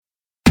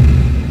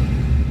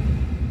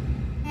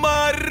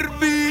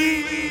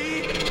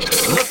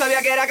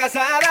sabía que era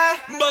casada.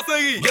 Va a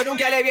seguir. Yo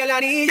nunca le vi el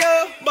anillo.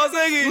 Va a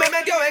seguir. Me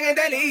metió en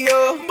este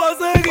lío. Va a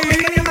seguir. Porque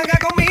quería mangar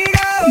conmigo.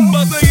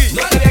 Va a seguir.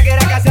 No sabía que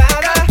era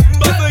casada.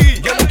 Va a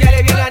seguir. Yo nunca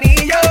le vi el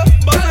anillo.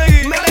 Va a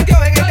seguir. Me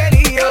metió en este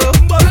lío.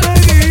 Va a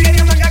seguir. Porque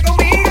quería mangar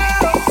conmigo.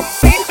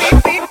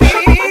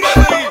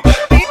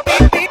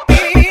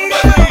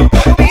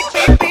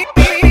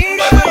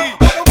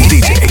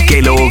 DJ,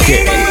 que lo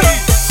que.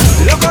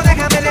 Loco,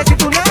 déjame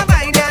decirte una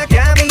vaina que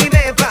a mí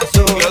me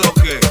pasó. ¿Qué es lo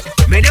que?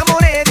 Me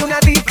enamoré de una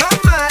tipa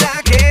mala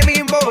que me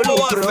involucró. ¿Cómo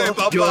va a ser,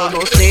 papá? Yo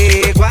no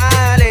sé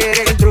cuál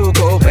era el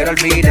truco, pero al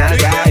final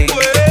caí.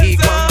 Y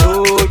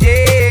cuando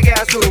llegué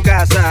a su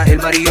casa, el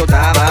marido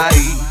estaba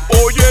ahí.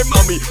 Oye,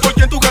 mami,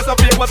 porque en tu casa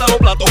fui a guardar los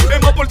platos.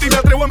 Es más, por ti me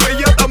atrevo a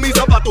embellar hasta mis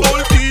zapatos.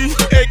 Por ti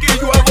es que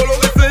yo hago lo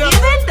que sea.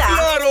 ¿Es verdad?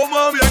 Claro,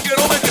 mami, es que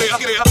no me creas.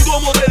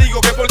 ¿Cómo te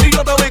digo que por ti yo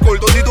estaba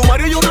corto? Si tu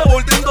marido yo otra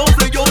vuelta,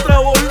 entonces yo otra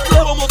vuelta.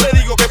 ¿Cómo te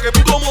digo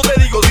cómo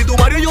te digo? Si tu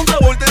marido yo otra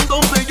vuelta,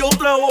 entonces yo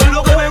otra vuelta.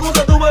 Lo que me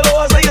gusta tú me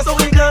lo haces y eso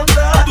me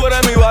encanta. Tú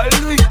eres mi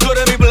Barbie, tú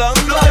eres mi plan.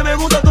 Lo que me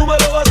gusta tú me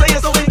lo haces y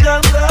eso me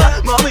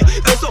encanta. Mami,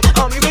 eso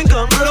a mí me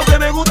encanta. Lo que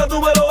me gusta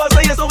tú me lo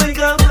haces y eso me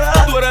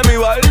encanta. Tú eres mi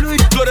Barbie,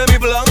 tú eres mi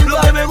plan. Lo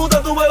que me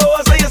gusta tú me lo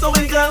haces y eso me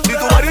encanta. Si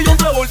tu marido yo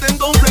otra vuelta,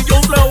 entonces yo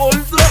otra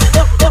vuelta.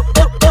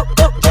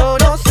 Yo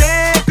no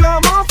sé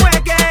cómo fue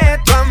que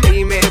esto a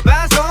mí me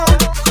pasó.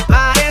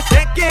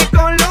 Parece que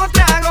con los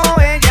tragos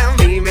ella a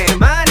mí me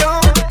mareó.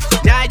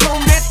 Ya yo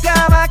me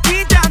estaba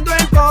quitando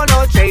el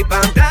poloche y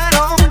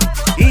pantalón.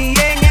 Y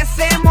en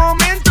ese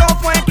momento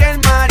fue que el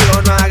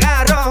Mario no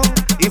agarró.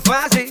 Y fue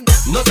así,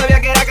 no sabía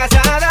que era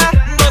casada.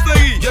 Va a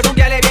seguir. Yo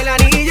nunca le vi el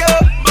anillo.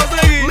 Va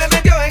a seguir. Me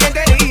metió en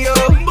este lío.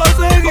 Va a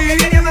seguir. Porque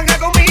quería mangar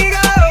conmigo.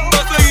 Va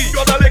a seguir.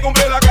 Yo hasta le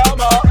compré la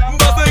cama.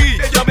 Va a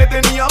seguir. Ella me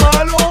tenía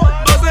malo.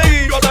 Va a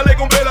seguir. Yo hasta le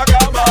compré la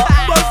cama.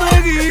 Va a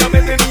seguir. Ella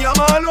me tenía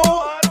malo.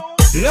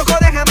 Loco,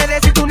 déjame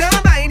decirte una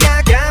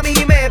vaina que a mí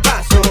me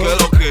pasó. ¿Qué es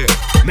lo que?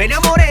 Me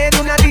enamoré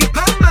de una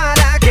tipa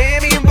mala que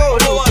me ¿Cómo va a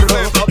ser,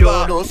 involucró. papá?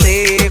 Yo no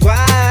sé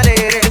cuál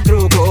era el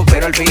truco,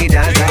 pero al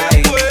final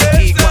caí.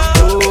 Y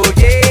cuando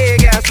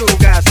llegué a su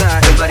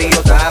casa, el marido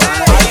estaba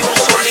ahí.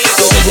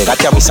 Si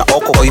llegaste a mi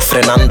saoco, estoy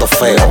frenando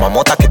feo.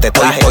 Mamota que te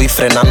traje, estoy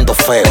frenando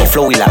feo. El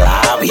flow y la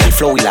labia, el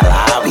flow y la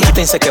labia.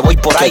 Quítense que voy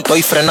por ahí,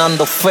 estoy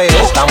frenando feo.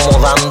 Le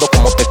estamos dando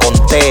como te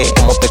conté,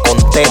 como te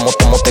conté,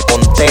 como te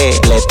conté.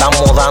 Le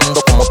estamos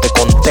dando como te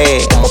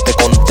conté, como te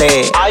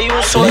conté. Hay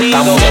un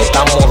sonido. Le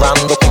estamos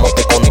dando como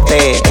te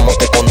conté, como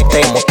te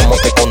conté, como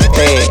te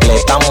conté. Le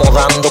estamos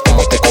dando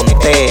como te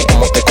conté,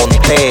 como te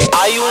conté.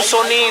 Hay un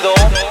sonido.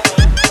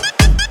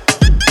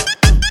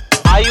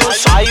 Hay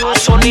un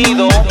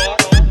sonido.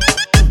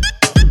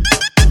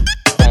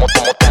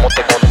 Como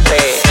te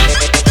conté.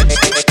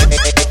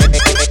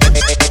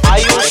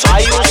 Hay un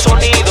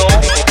sonido.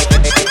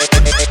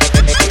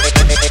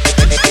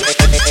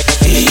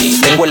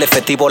 Tengo el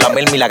efectivo, la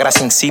melma y la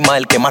grasa encima.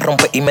 El que más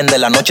rompe imen de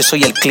la noche,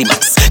 soy el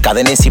clímax.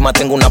 Cadena encima,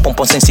 tengo una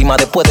pomponza encima.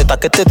 Después de esta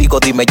que te digo,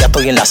 dime, ya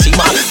estoy en la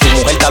cima. Mi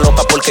mujer está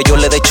loca porque yo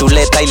le dé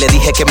chuleta. Y le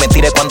dije que me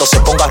tire cuando se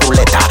ponga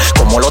ruleta.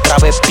 Como la otra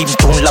vez, pim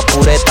pum, la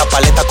pureta.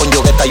 Paleta con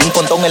yogueta y un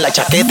condón en la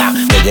chaqueta.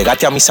 Me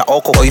llegaste a mi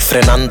saoco, estoy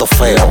frenando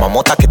feo.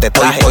 Mamota que te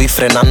traje, estoy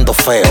frenando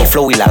feo. El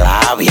flow y la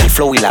labia, el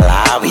flow y la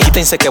labia.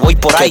 Quítense que voy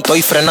por ahí,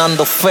 estoy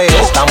frenando feo.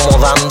 Le estamos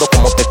dando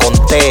como te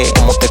conté,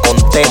 como te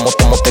conté,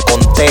 como te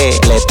conté.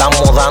 Le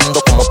estamos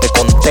dando como te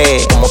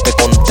conté, como te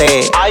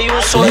conté. Hay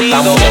un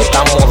sonido. Le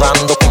estamos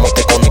dando como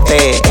te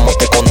conté, como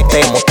te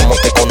conté, como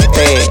te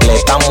conté. Le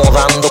estamos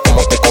dando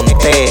como te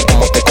conté,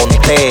 como te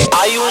conté.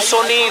 Hay un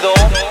sonido.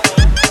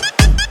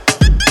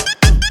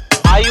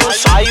 Hay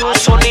un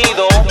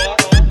sonido.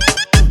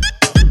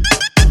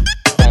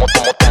 Como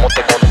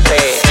te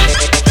conté.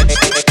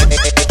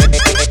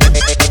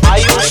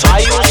 Hay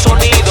un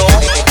sonido.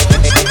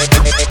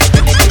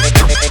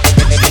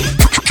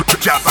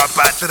 Chapa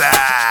pa' atrás.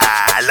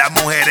 Las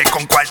mujeres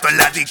con cuarto en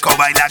la disco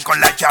bailan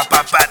con la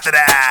chapa pa'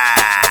 atrás.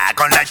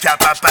 Con la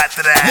chapa pa'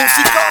 atrás.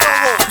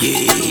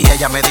 Y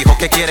ella me dijo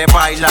que quiere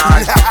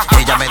bailar.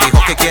 Ella me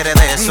dijo que quiere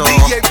de eso.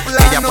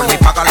 Ella por mí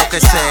paga lo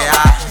que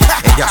sea.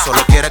 Ella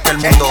solo quiere que el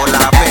mundo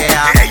la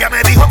vea. Ella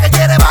me dijo que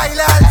quiere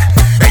bailar.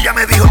 Ella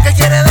me dijo que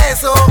quiere de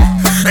eso.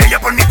 Ella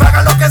por mí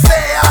paga lo que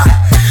sea.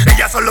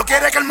 Ella solo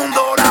quiere que el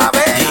mundo la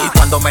vea. Y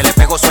cuando me le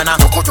pego suena.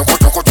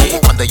 Y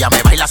cuando ella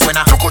me baila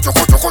suena.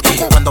 Y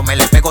cuando me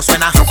le pego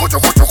suena.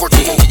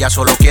 Y ella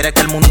solo quiere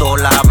que el mundo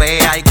la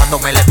vea. Y cuando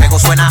me le pego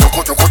suena.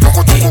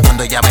 Y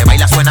cuando ella me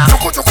baila suena.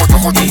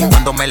 Y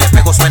cuando me le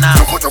pego suena.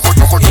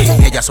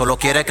 Y ella solo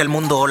quiere que el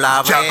mundo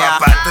la vea. Chapa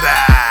pa'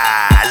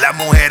 atrás. Las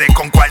mujeres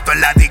con cuarto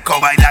en la disco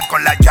bailan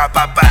con la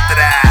chapa pa'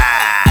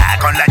 atrás.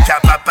 Con la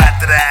chapa pa'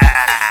 atrás.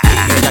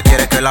 Y ella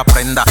quiere que que la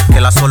prenda,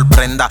 que la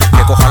sorprenda,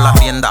 que coja la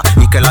rienda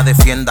y que la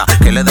defienda,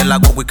 que le dé la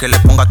guagua y que le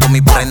ponga tu mi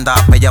prenda.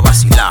 Bella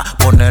vacila,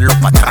 ponerlo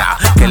para atrás,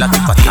 que la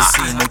tipa está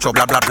sin mucho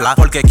bla bla bla,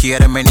 porque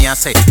quiere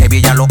menearse, que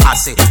ella lo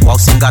hace, wow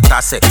sin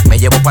gatarse. Me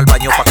llevo pa'l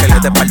baño pa' que le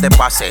dé par de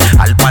pase.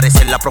 Al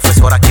parecer la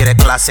profesora quiere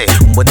clase,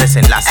 un buen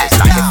desenlace, es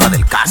la jefa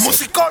del caso.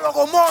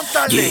 Musicólogo,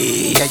 móntale.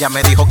 Y ella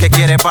me dijo que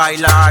quiere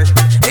bailar,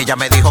 ella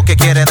me dijo que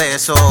quiere de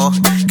eso,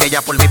 que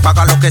ella por mí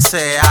paga lo que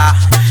sea,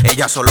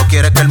 ella solo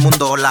quiere que el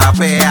mundo la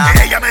vea.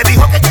 Ella me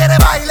dijo que quiere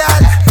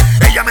bailar,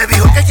 ella me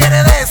dijo que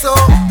quiere de eso,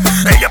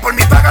 ella por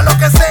mí paga lo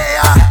que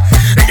sea,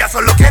 ella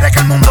solo quiere que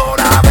el mundo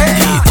la vea.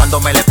 Y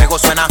cuando me le pego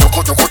suena,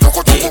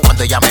 y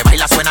cuando ella me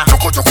baila suena,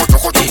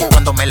 y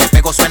cuando me le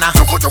pego suena,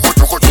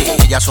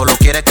 y ella solo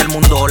quiere que el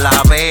mundo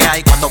la vea.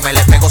 Y cuando me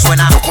le pego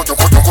suena,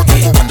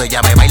 y cuando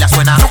ella me baila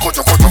suena,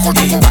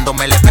 y cuando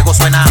me le pego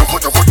suena,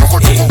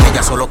 y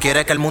ella solo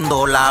quiere que el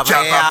mundo la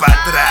vea. Chapa pa'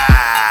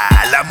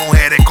 atrás, las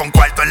mujeres con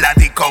cuarto en la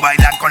disco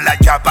bailan con la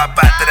chapa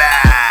pa'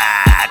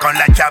 atrás, con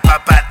la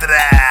chapa pa'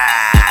 atrás,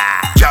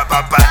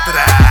 chapa pa'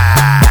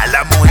 atrás.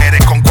 Las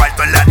mujeres con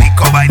cuarto en la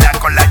disco bailan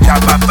con la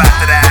chapa pa'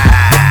 atrás,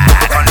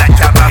 con la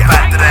chapa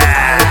pa'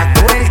 atrás.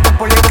 La vuelta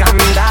por el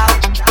candado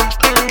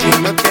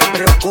y no te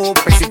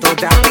preocupes si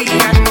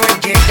todavía no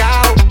he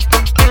llegado.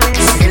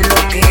 Sé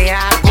lo que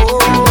hago,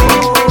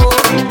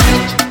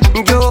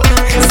 yo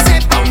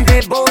sé pa'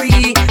 dónde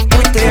voy.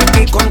 Hoy estoy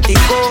aquí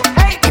contigo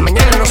y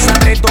mañana no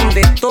sabré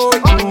dónde estoy.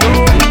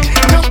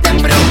 No te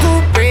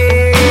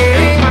preocupes,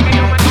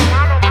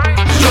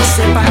 yo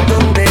sé pa'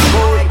 dónde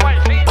voy.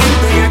 Hoy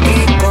estoy aquí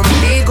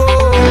contigo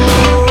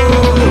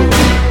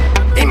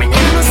y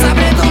mañana no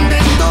sabré dónde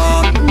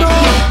estoy. No,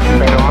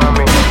 pero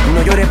mami,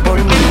 no llores por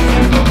mí.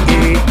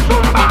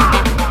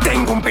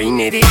 Tengo un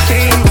peine de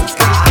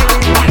 30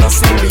 a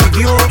los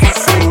envidiosos.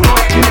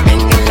 Me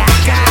ven en la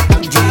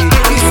calle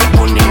y se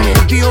ponen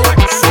nerviosos.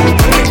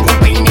 Tengo un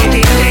peine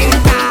de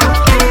 30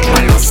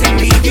 a los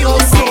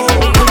envidiosos.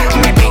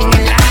 Me ven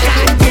en la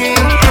calle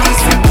y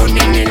se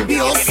ponen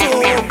nerviosos.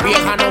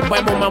 Vieja, nos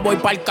vemos, me voy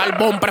pa'l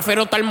carbón.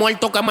 Prefiero estar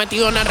muerto que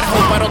metido en el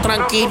rejón. Pero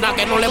tranquila,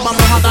 que no les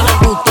vamos a dar el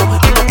gusto.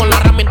 Ando con la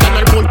herramienta en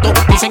el bulto.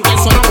 Dicen que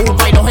soy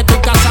culpa y los estoy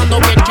cazando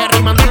bien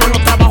cherry. Mandando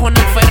los trabajos en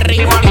el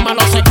ferry. Dime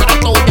los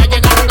secretos, ya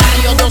llegaron a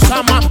Río de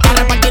Osama. A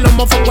repartir los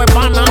mofos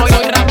huevanas.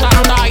 Soy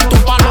ratata y tu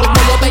palo,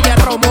 nuevo de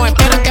hierro. No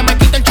esperan que me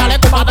quite el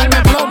chaleco para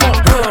darme plomo.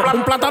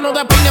 Un plátano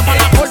de peine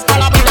para la corta.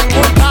 La vida es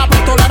corta,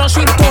 pistolero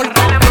sin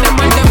torta. Tienes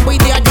mal de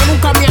envidia, yo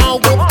nunca me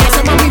ahogo.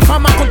 Hacemos mi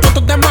fama con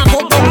todos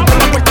demagogos. Con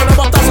la puerta de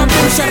botas son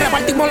dulces.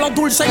 Repartimos los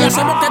dulces y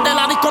hacemos que de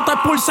la disco te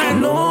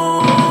expulsen.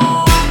 No,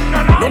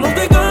 no nos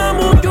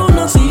digamos, yo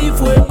nací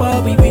fue pa'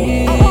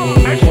 vivir.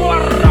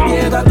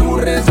 Vieja, tú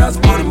rezas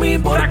por mí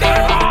porque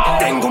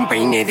tengo un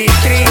peine de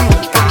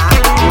 30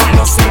 a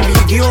los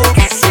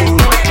envidiosos.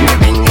 Me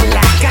ven en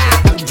la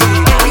calle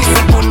y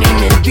se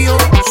ponen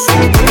nerviosos.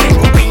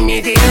 Tengo un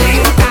peine de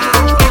 30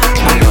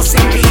 a los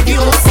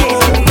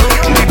envidiosos.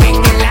 Me ven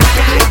en la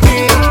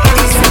calle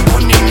y se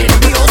ponen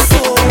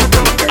nerviosos.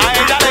 A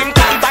ella le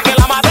encanta que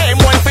la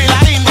matemos en fila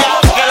india,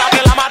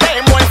 que la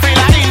matemos en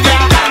fila india.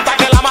 Encanta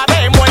que la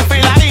matemos en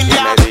fila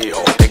india. Me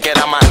dijo que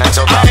quiera más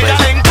Nacho A ella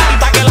le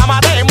encanta que la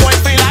matemos en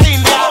fila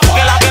india,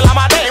 que la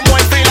matemos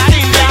en fila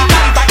india.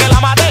 Encanta que la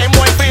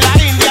matemos en fila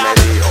india. me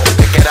dijo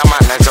que quiera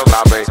más Nacho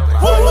otra vez.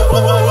 Como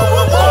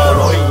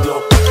los indios,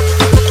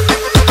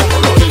 como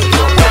los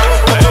indios, como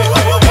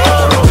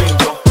los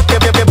indios,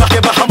 que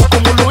bajamos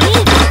como los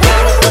indios,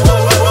 como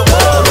los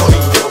indios,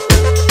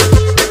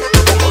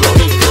 como los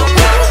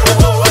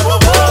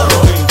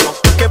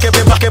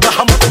indios, que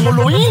bajamos como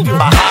los indios.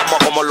 Bajamos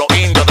como los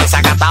indios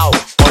desacatados,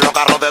 con los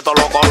carros de todos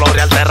los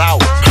colores alterados.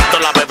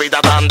 Todas las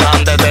bebidas tan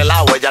desde el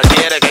lado. Ella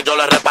quiere que yo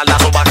le respalda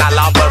su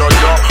bacalao, pero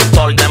yo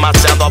estoy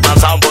demasiado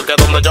avanzado, porque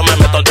donde yo me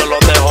meto yo los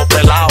dejo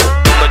pelados.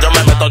 Donde yo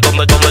me meto,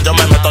 donde yo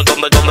me meto,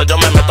 donde yo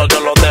me meto yo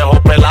los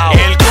dejo pelados.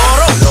 El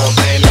coro lo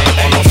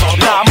tenemos nosotros,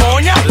 la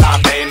moña la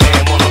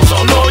tenemos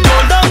nosotros, los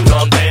Jordan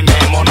lo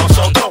tenemos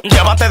nosotros.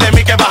 Llévate de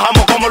mí que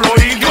bajamos como los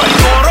indios. El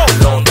coro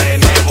lo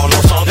tenemos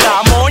nosotros,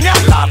 la moña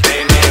la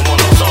tenemos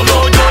nosotros,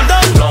 los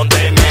Jordan lo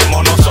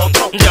tenemos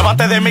nosotros.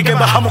 Llévate de mí que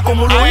bajamos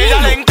como los indios. A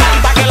ella le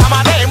encanta que la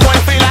matemos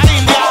en fila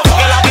india,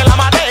 que la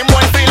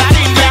matemos en fila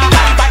india.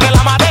 Encanta que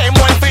la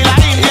matemos en fila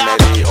india. Me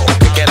dijo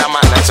que quiera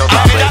más Nacho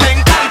otra A ella vez. le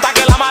encanta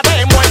que la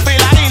matemos en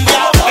fila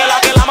india,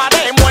 que la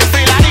matemos en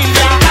fila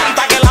india.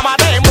 Encanta que la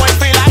matemos en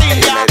fila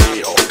india. Me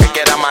dijo que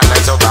quiera más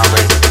Nacho otra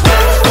vez.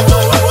 Como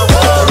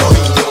los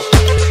indios,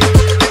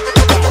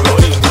 como los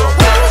indios,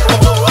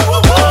 como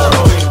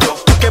los indios,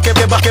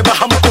 que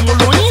bajamos como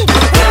los indios.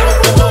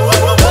 Como los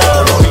indios,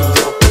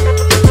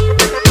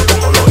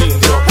 como los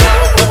indios,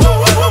 como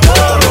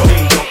los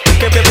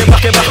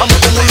indios, que bajamos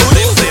como los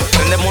indios.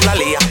 Prendemos una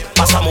lía,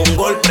 pasamos un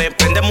gol,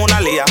 prendemos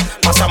una lía,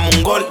 pasamos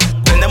un gol,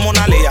 prendemos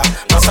una lía,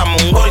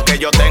 pasamos un gol, que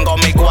yo tengo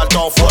mi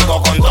cuarto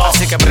fuego con todo.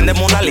 Así que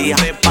prendemos una lía,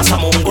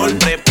 pasamos un gol,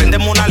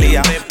 prendemos una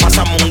lía,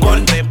 pasamos un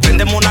gol,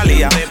 prendemos una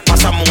lía,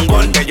 pasamos un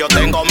gol, que yo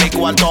tengo mi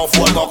cuarto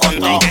fuego con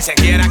todo. Y que se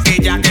quiera que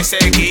ya que se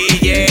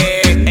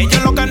guille,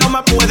 ellos lo que no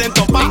me pueden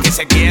topar. Y que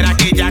se quiera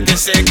que ya que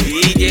se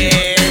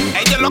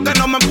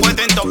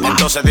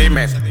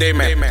Entonces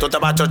dime, tú te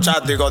vas a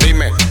chochar, digo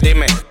dime,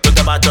 tú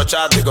te vas a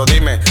chochar, digo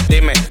dime,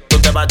 tú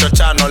te vas a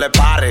chochar, no le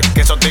pares, que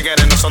esos tigres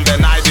no son de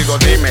nadie, digo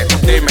dime,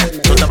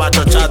 tú te vas a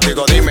chochar,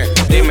 digo dime,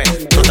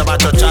 tú te vas a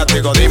chochar,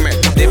 digo dime,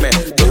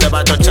 tú te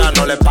vas a chochar,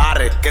 no le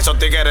pares, que esos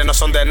tigres no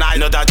son de nadie,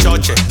 no te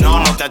achoche,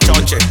 no te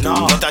achoche,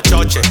 no te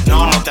achoche,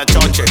 no te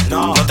achoche,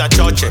 no te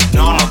achoche,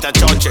 no te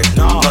achoche,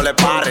 no le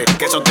pares,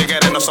 que esos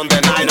tigres no son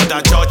de nadie, no te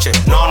achoche,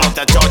 no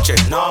te achoche,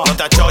 no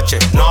te achoche,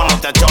 no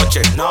te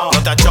achoche, no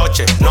te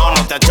achoche,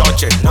 no te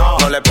achoche,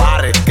 no le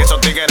pares, que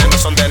esos tigres no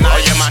son de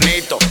nadie. Oye,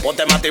 manito,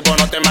 ponte más tipo,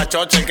 no te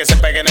machoche, el que se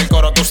pegue en el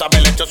coro, tú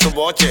sabes, le echo su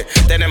boche.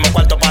 Tenemos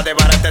cuarto para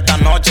debararte esta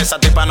noche, esa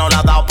tipa no la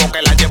ha dado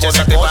porque la llevo,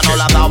 esa tipa no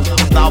la ha dado,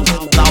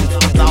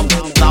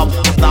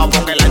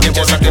 porque la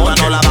llevo, esa tipa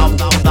no la ha dado,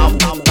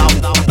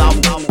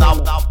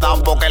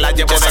 porque la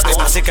llevo, esa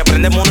tipa. Así que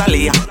prendemos una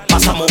lía,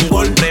 pasamos un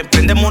golpe,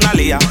 prendemos una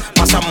lía,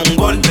 pasamos un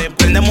golpe,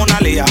 prendemos una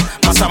lía,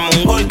 pasamos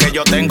un gol, que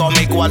yo tengo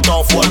mi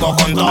cuarto fuego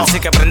con todo. Así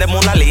que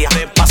prendemos una lía,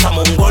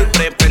 pasamos un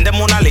golpe,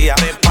 prendemos una lía,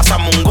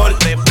 pasamos un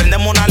golpe,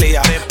 prendemos una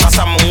lía,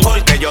 pasamos un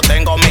gol, que yo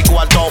tengo mi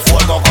cuarto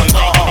fuego con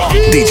todo.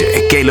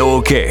 DJ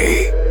K-Lo K.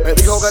 Me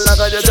dijo que en la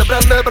calle siempre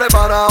ande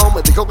preparado.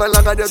 Me dijo que en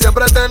la calle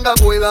siempre tenga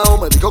cuidado.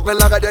 Me dijo que en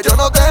la calle yo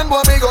no tengo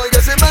amigos y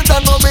que si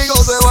inventan conmigo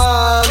se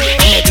van.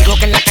 Me dijo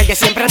que en la calle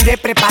siempre ande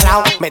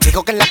preparado. Me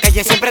dijo que en la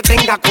calle siempre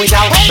tenga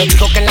cuidado. Me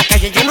dijo que en la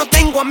calle yo no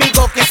tengo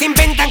amigos que se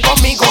inventan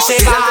conmigo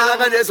se van. El de la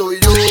calle soy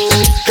yo.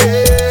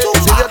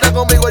 Si ya está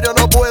conmigo ellos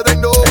no pueden,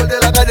 no. El de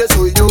la calle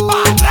soy yo.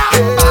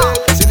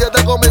 Si ya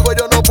está conmigo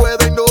ellos no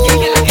pueden, no. El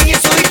de la calle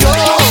soy yo.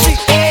 Si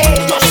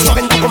se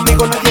inventan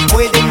conmigo nadie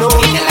puede, no.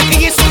 El de la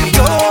calle soy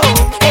yo.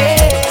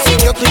 Si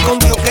yo estoy con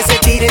Dios que se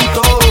tiren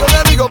todos. Yo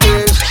te digo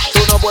que tú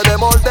no puedes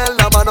morder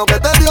la mano que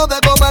te dio de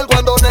comer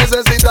cuando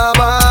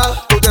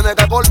necesitabas. Tú tienes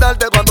que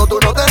acordarte cuando tú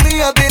no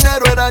tenías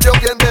dinero, era yo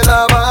quien te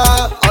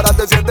daba. Ahora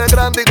te sientes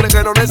grande y crees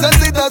que no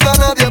necesitas a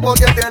nadie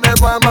porque tienes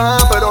fama.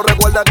 Pero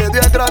recuerda que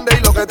Dios es grande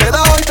y lo que te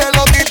da hoy te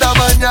lo quita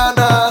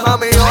mañana.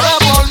 Mami, ora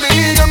por mí,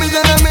 que mis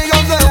enemigos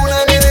se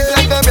unen y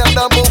dicen que me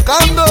andan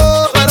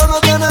buscando. Pero no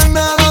tienen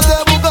nada, no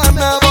te buscan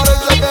nada, por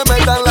eso es que me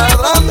están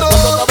ladrando.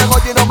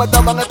 No me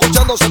estaban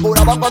escuchando, se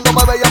curaban cuando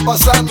me veían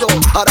pasando.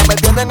 Ahora me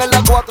tienen en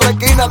las cuatro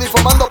esquinas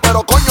difamando,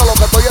 pero coño, lo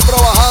que estoy es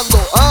trabajando.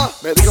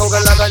 Me dijo que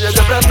en la calle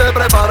siempre esté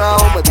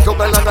preparado. Me dijo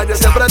que en la calle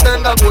siempre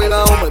tenga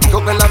cuidado. Me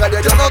dijo que en la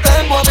calle yo no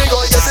tengo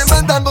amigos y que si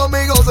inventan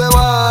conmigo se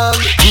van.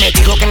 Me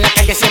dijo que en la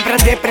calle siempre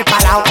ande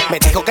preparado. Me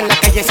dijo que en la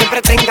calle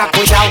siempre tenga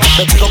cuidado.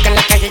 Me dijo que en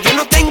la calle yo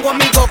no tengo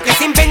amigos que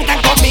se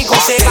inventan conmigo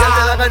se van. El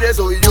de la calle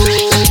soy yo.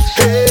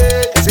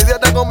 Que si Dios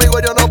está conmigo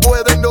ellos no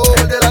pueden, no.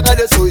 El de la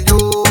calle soy yo.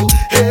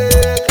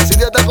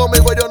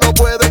 Conmigo ellos no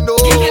pueden, no.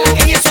 Y en la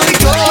calle soy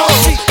yo.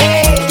 Si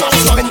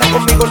se venda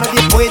conmigo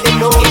nadie puede,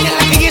 no. Y en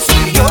la calle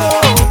soy yo.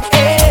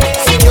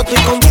 Si yo estoy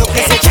con Dios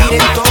que se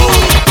tiren todos.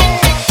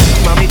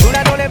 Mami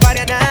chula, no le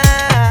pare a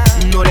nada.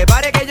 No le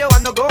pare que yo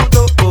ando con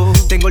todo.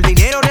 Tengo el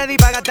dinero ready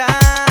para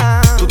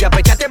gastar. Tú te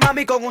apechaste,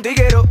 mami, con un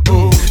tiguero.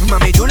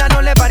 Mami chula,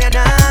 no le pare a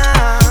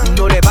nada.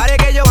 No le pare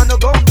que yo ando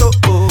con todo.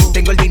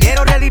 Tengo el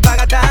dinero ready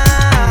para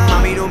gastar.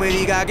 Mami, no me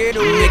diga que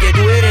no. De que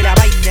tú eres la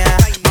vaina.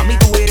 Mami,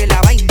 tú eres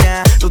la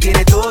vaina. Tú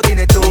tienes todo,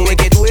 tienes todo. Es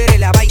que tú eres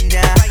la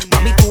vaina.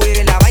 Mami, tú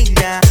eres la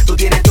vaina. Tú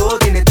tienes todo,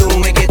 tienes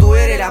todo. Es que tú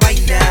eres la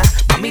vaina.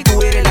 Mami,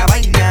 tú eres la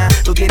vaina.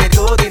 Tú tienes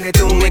todo, tienes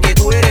todo. Es que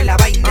tú eres la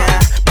vaina.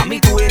 Mami,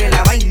 tú eres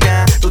la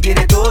vaina. Tú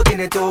tienes todo,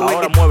 tienes todo.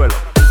 Ahora muévelo.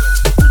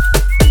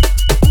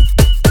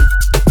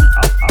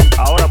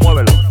 Ahora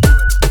muévelo.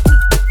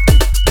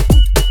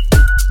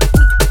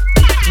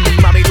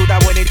 Mami, tú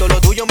estás buena y todo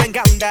lo tuyo me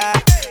encanta.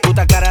 Tú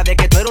estás clara de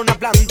que tú eres una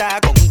planta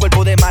con un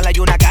cuerpo de mala y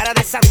una cara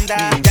de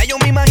santa. Ya yo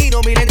me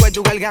imagino mi lengua en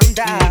tu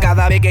garganta.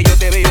 Cada vez que yo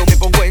te veo me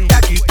pongo en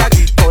taqui,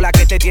 taqui. Todas las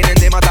que te tienen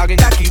de matar en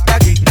taqui,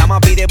 taqui. Nada más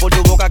pide por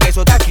tu boca que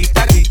eso taqui,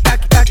 taqui,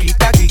 taqui, taqui,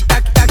 taqui,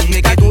 taqui, taqui.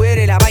 Es que tú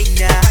eres la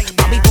vaina.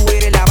 Mami, tú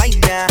eres la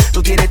vaina.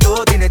 Tú tienes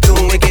todo, tienes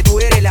todo. Es que tú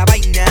eres la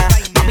vaina.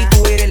 Mami,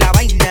 tú eres la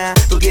vaina.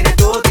 Tú tienes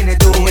todo, tienes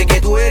todo. Es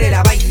que tú eres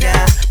la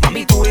vaina.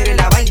 Mami, tú eres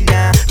la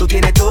vaina. Tú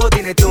tienes todo,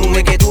 tienes todo.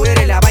 Es que tú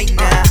eres la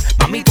vaina.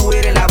 Mami, tú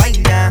eres la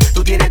vaina.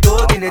 Tú tienes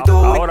todo, tienes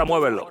todo. Ahora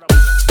muévelo.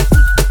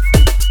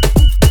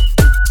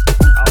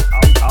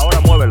 Ahora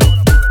muévelo.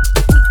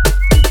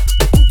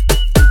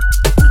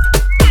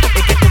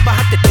 Es que tú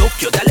bajaste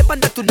Tokio, dale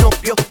panda a tu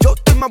novio. Yo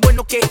estoy más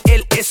bueno que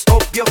él, es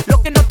obvio.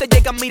 Lo que no te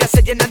llega, mira,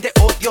 se llenan de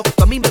odio.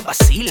 Tú a mí me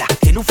vacila,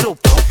 tiene un flow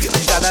propio.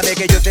 Cada vez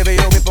que yo te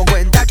veo me pongo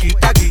en taqui,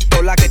 taqui.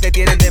 Todas las que te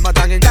tienen te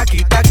matan en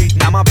taqui, taqui.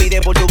 Nada más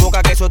pide por tu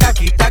boca que eso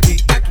taqui, taqui,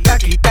 taqui,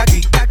 taqui,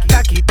 taqui, taqui,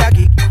 taqui,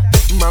 taqui.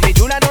 Mami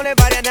chula, no le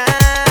pare a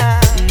nada.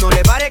 No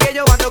le pare que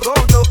yo ando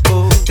con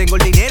todo. Tengo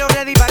el dinero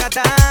ready para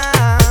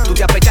gastar. Tú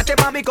te apechaste,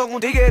 mami, con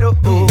un tiguero.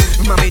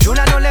 Mami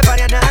chula, no le